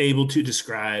able to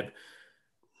describe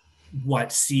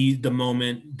the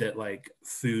moment that like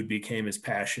food became his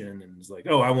passion, and was like,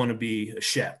 oh, I want to be a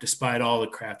chef despite all the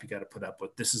crap you got to put up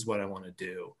with. This is what I want to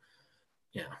do.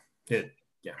 Yeah.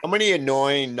 How many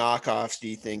annoying knockoffs do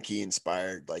you think he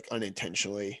inspired, like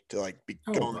unintentionally, to like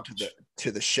go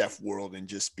to the chef world and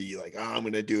just be like, oh, I'm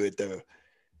gonna do it though?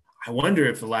 I wonder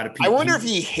if a lot of people. I wonder if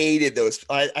he hated those.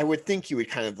 I would think he would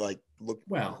kind of like look.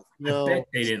 Well, I bet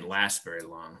they didn't last very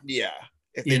long. Yeah.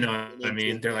 You know what I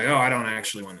mean? They're like, oh, I don't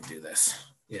actually want to do this.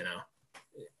 You know.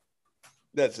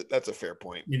 That's a fair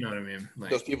point. You know what I mean?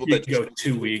 Like, those people that go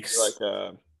 2 weeks, like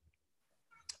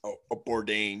a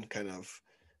Bourdain kind of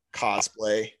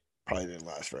cosplay, probably didn't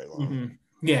last very long.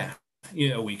 Mm-hmm. Yeah,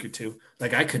 a week or two.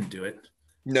 Like, I couldn't do it.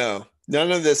 No,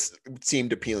 none of this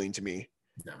seemed appealing to me.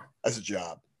 No, as a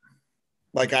job.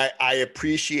 Like I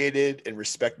appreciated and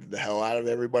respected the hell out of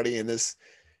everybody in this,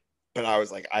 but I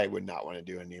was like, I would not want to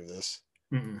do any of this.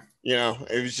 Mm-mm. You know,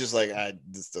 it was just like,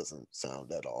 this doesn't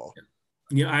sound at all.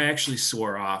 Yeah, I actually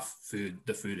swore off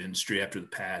the food industry after the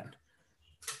pad.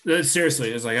 Seriously,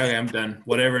 it was like, okay, I'm done.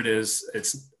 Whatever it is,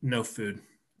 it's no food.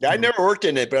 Yeah, I never worked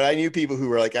in it, but I knew people who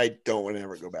were like, I don't want to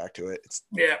ever go back to it.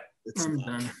 I'm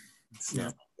done. It's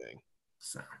not the thing.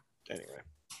 So anyway,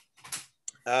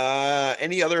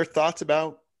 any other thoughts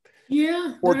about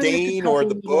Bourdain or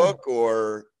the book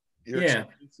or your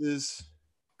experiences?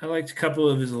 I liked a couple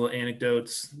of his little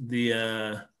anecdotes.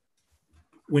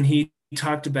 When he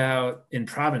talked about in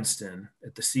Provincetown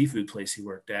at the seafood place he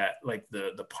worked at, like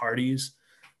the parties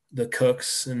the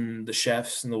cooks and the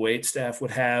chefs and the wait staff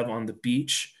would have on the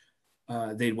beach.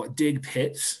 They'd dig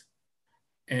pits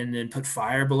and then put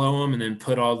fire below them, and then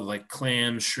put all the like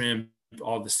clams, shrimp,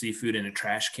 all the seafood in a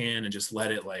trash can and just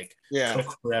let it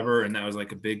cook forever. And that was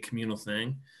like a big communal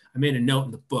thing. I made a note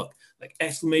in the book, like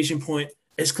exclamation point,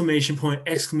 exclamation point,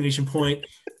 exclamation point.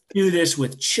 Do this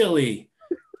with chili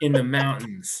in the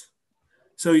mountains.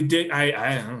 So he did.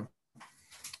 I don't know,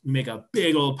 make a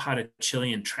big old pot of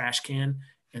chili in trash can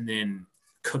and then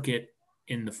cook it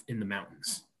in the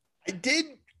mountains. I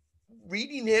did.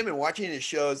 Reading him and watching his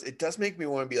shows, it does make me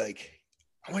want to be like,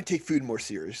 I want to take food more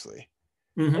seriously.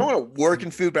 Mm-hmm. I don't want to work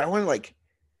in food, but I want to like,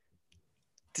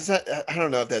 I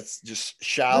don't know if that's just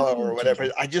shallow or whatever.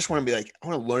 I just want to be like, I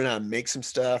want to learn how to make some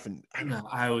stuff. And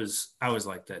I was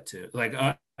like that too. Like,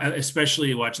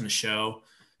 especially watching the show,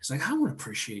 it's like, I want to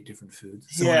appreciate different foods.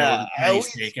 So yeah. I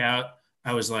always takeout.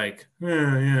 I was like,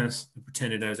 yes. I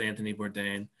pretended I was Anthony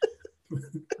Bourdain.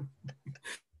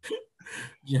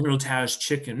 General Tao's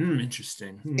chicken.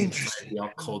 Interesting. Interesting. All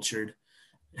cultured.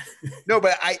 No,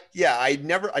 but I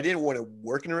didn't want to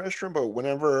work in a restaurant, but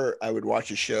whenever I would watch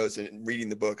his shows and reading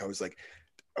the book, I was like,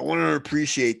 I want to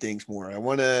appreciate things more. I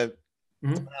want to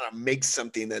make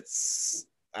something that's,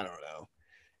 I don't know.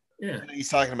 Yeah. He's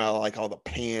talking about like all the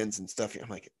pans and stuff. I'm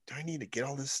like, do I need to get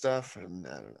all this stuff? And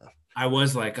I don't know. I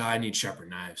was like, I need sharper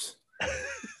knives.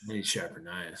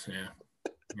 Yeah.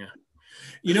 Yeah.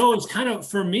 You know, it's kind of,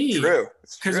 for me,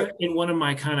 because in one of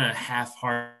my kind of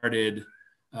half-hearted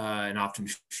and often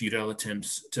futile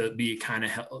attempts to be kind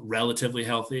of relatively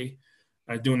healthy,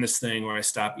 I'm doing this thing where I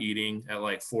stop eating at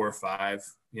like 4 or 5,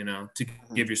 to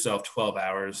give yourself 12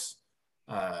 hours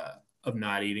of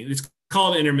not eating. It's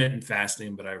called intermittent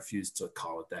fasting, but I refuse to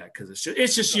call it that because it's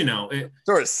just it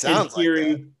sort of sounds like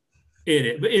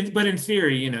that. But in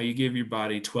theory, you give your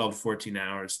body 12 to 14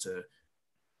 hours to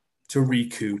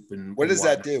recoup. And what does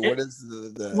that do? What is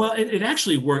the well, it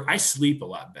actually works. I sleep a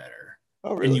lot better.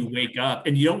 Oh, really? And you wake up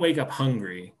and you don't wake up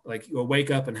hungry. Like, you'll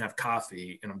wake up and have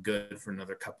coffee and I'm good for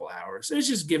another couple hours. So it's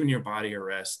just giving your body a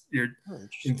rest.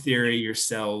 In theory, your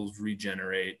cells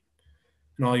regenerate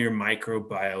and all your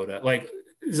microbiota, like,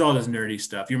 there's all this nerdy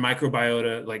stuff. Your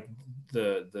microbiota, like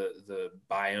the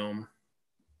biome,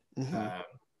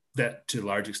 that to a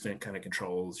large extent kind of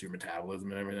controls your metabolism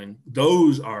and everything.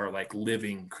 Those are like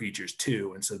living creatures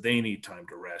too. And so they need time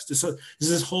to rest. So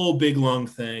there's this whole big, long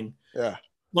thing. Yeah.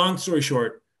 Long story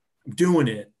short, I'm doing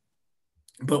it.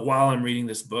 But while I'm reading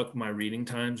this book, my reading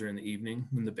times are in the evening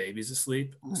when the baby's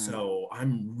asleep. So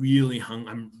I'm really hungry.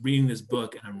 I'm reading this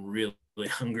book and I'm really, really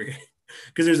hungry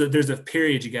because there's a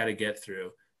period you got to get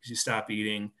through because you stop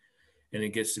eating and it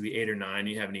gets to be 8 or 9.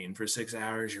 You haven't eaten for 6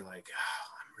 hours. You're like,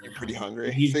 you're pretty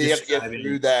hungry. So you have to get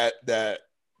through that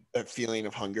feeling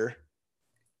of hunger.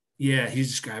 Yeah, he's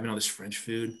describing all this French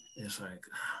food. And it's like,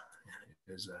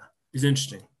 it's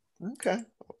interesting. Okay.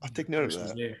 I'll take note of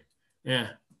that. There.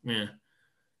 Yeah.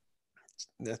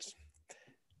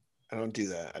 I don't do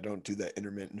that. I don't do that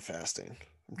intermittent fasting.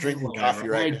 I'm drinking coffee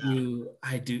right now.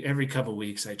 I do every couple of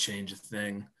weeks. I change a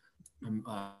thing. I'm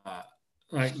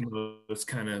like most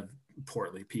kind of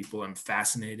portly people. I'm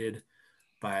fascinated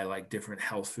by like different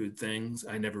health food things.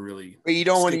 I never really. But you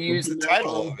don't want to use the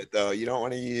title of it, though. You don't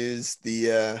want to use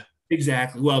the.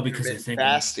 Exactly. Well, because I think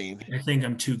fasting. I think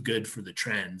I'm too good for the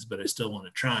trends, but I still want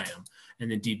to try them. And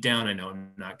then deep down, I know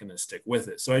I'm not going to stick with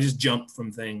it. So I just jump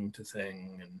from thing to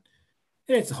thing, and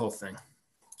it's the whole thing.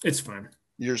 It's fun.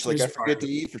 You're just like, I forget to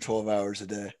eat for 12 hours a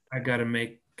day. I gotta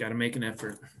make an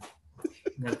effort.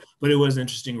 But it was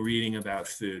interesting reading about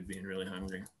food, being really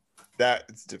hungry.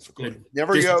 That's difficult.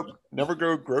 Never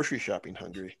go grocery shopping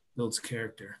hungry. Builds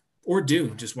character. Or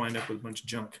just wind up with a bunch of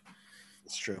junk.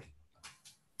 It's true.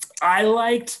 I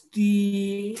liked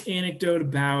the anecdote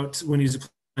about when he's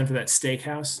applying for that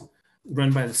steakhouse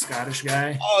run by the Scottish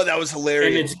guy. Oh, that was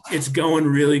hilarious. And it's going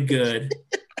really good.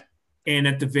 And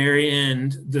at the very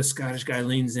end, the Scottish guy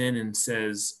leans in and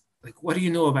says, like, what do you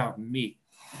know about meat?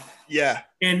 Yeah.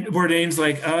 And Bourdain's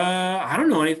like, I don't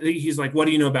know anything. He's like, what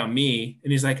do you know about me?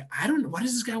 And he's like, I don't know. What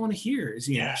does this guy want to hear? Is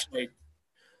he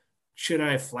should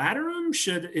I flatter him?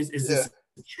 Is this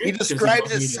he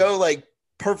describes it so like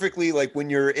perfectly, like when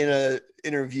you're in a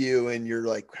interview and you're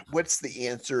like, what's the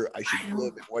answer I should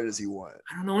give? What does he want?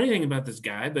 I don't know anything about this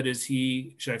guy, but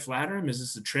should I flatter him? Is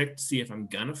this a trick to see if I'm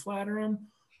gonna flatter him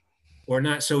or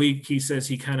not? So he says,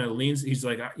 he kind of leans, he's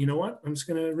like, you know what? I'm just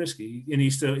gonna risk it. And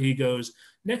he goes,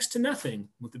 next to nothing,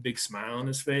 with a big smile on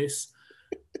his face.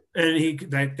 And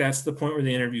that's the point where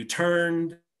the interview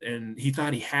turned, and he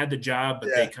thought he had the job, but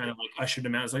they kind of like ushered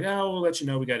him out. It's like, oh, we'll let you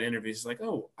know we got interviews. He's like,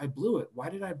 oh, I blew it. Why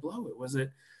did I blow it? Was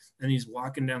it? And he's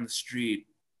walking down the street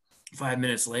 5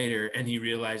 minutes later, and he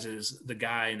realizes the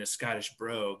guy in a Scottish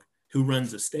brogue who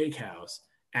runs a steakhouse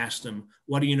asked him,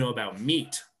 what do you know about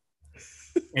meat?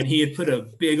 And he had put a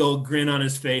big old grin on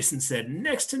his face and said,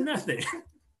 next to nothing.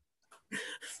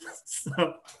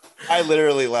 So I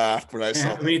literally laughed when I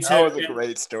saw that. That was a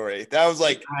great story. That was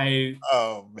like,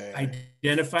 oh man, I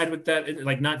identified with that,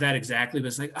 like not that exactly, but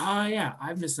it's like, oh yeah,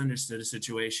 I've misunderstood a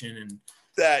situation,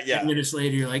 and 10 minutes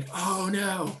later you're like, oh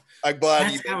no, I'm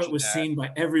glad that's how it was seen by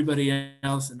everybody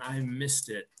else, and I missed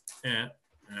it. Yeah.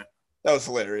 That was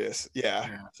hilarious.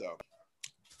 Yeah. So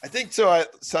I think so.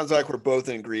 It sounds like we're both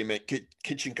in agreement.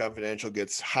 Kitchen Confidential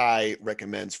gets high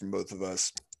recommends from both of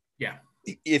us. Yeah.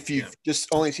 If you've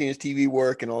just only seen his TV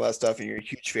work and all that stuff, and you're a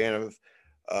huge fan of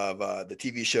the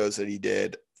TV shows that he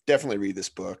did, definitely read this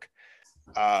book.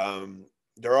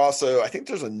 There also, I think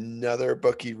there's another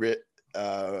book he wrote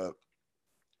kind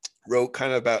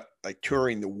of about like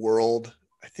touring the world.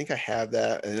 I think I have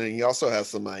that. And then he also has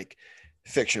some like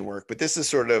fiction work, but this is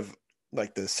sort of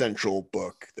like the central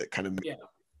book that kind of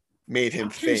made him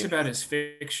famous. I'm curious about his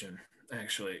fiction,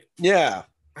 actually. Yeah.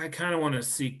 I kind of want to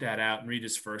seek that out and read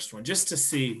his first one just to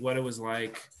see what it was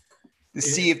like. To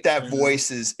see if that voice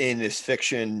is in his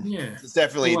fiction. Yeah. It's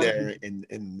definitely there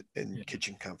in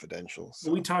Kitchen Confidential.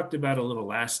 So. We talked about a little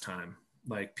last time,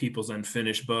 like people's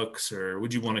unfinished books, or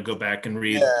would you want to go back and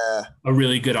read a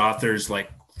really good author's like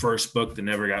first book that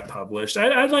never got published?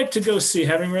 I'd like to go see,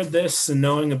 having read this and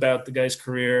knowing about the guy's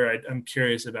career, I'm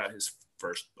curious about his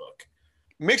first book.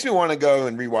 It makes me want to go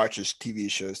and rewatch his TV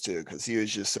shows too, because he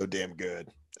was just so damn good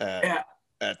at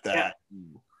that.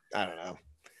 Yeah. I don't know.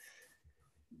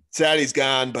 Sad he's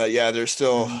gone, but there's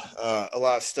still a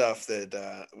lot of stuff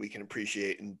that we can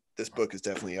appreciate, and this book is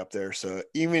definitely up there. So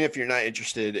even if you're not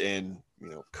interested in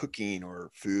cooking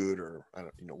or food or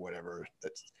whatever,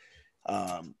 that's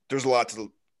there's a lot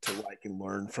to like and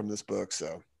learn from this book.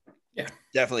 So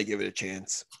definitely give it a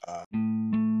chance.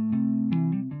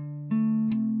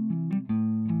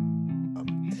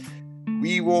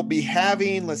 We will be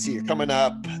having, let's see, coming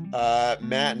up,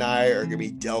 Matt and I are going to be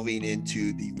delving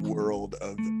into the world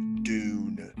of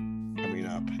Dune coming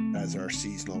up as our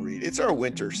seasonal read. It's our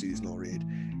winter seasonal read.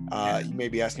 You may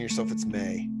be asking yourself, it's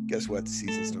May. Guess what? The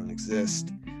seasons don't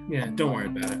exist. Yeah, don't worry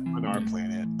about it. On our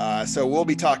planet. So we'll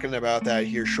be talking about that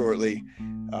here shortly.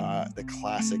 The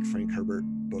classic Frank Herbert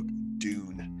book,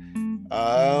 Dune.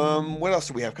 What else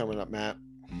do we have coming up, Matt?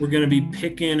 We're going to be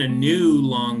picking a new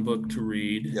long book to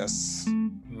read. Yes.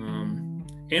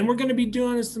 And we're going to be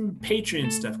doing some Patreon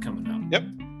stuff coming up. Yep.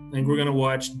 I think we're going to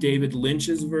watch David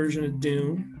Lynch's version of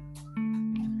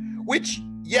Dune. Which,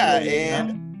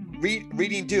 and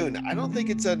reading Dune, I don't think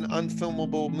it's an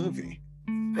unfilmable movie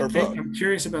or book. I'm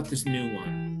curious about this new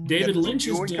one. David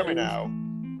Lynch's Dune coming out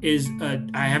is,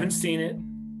 I haven't seen it.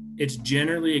 It's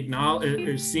generally acknowledged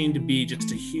or seen to be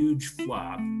just a huge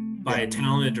flop by a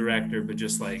talented director, but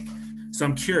just like So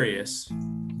I'm curious.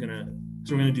 We're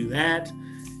gonna do that,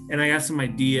 and I got some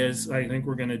ideas. I think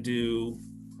we're gonna do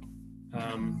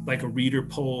like a reader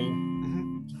poll.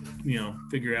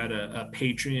 Figure out a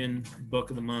Patreon book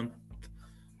of the month.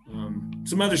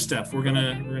 Some other stuff. We're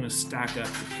gonna stock up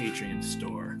the Patreon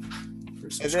store.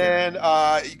 And then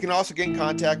you can also get in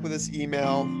contact with us,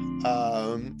 email,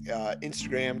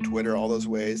 Instagram, Twitter, all those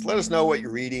ways. Let us know what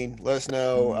you're reading. Let us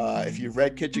know if you've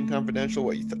read Kitchen Confidential,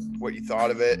 what you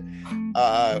thought of it.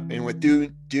 And with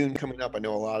Dune coming up, I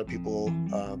know a lot of people,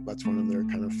 that's one of their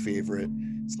kind of favorite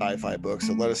sci-fi books.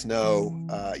 So let us know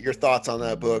your thoughts on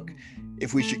that book.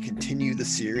 If we should continue the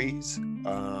series.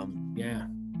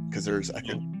 Because there's, I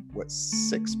think,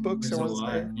 6 books? There's a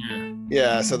lot.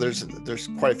 Yeah, so there's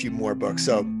quite a few more books.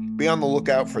 So be on the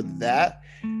lookout for that.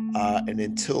 And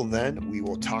until then, we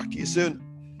will talk to you soon.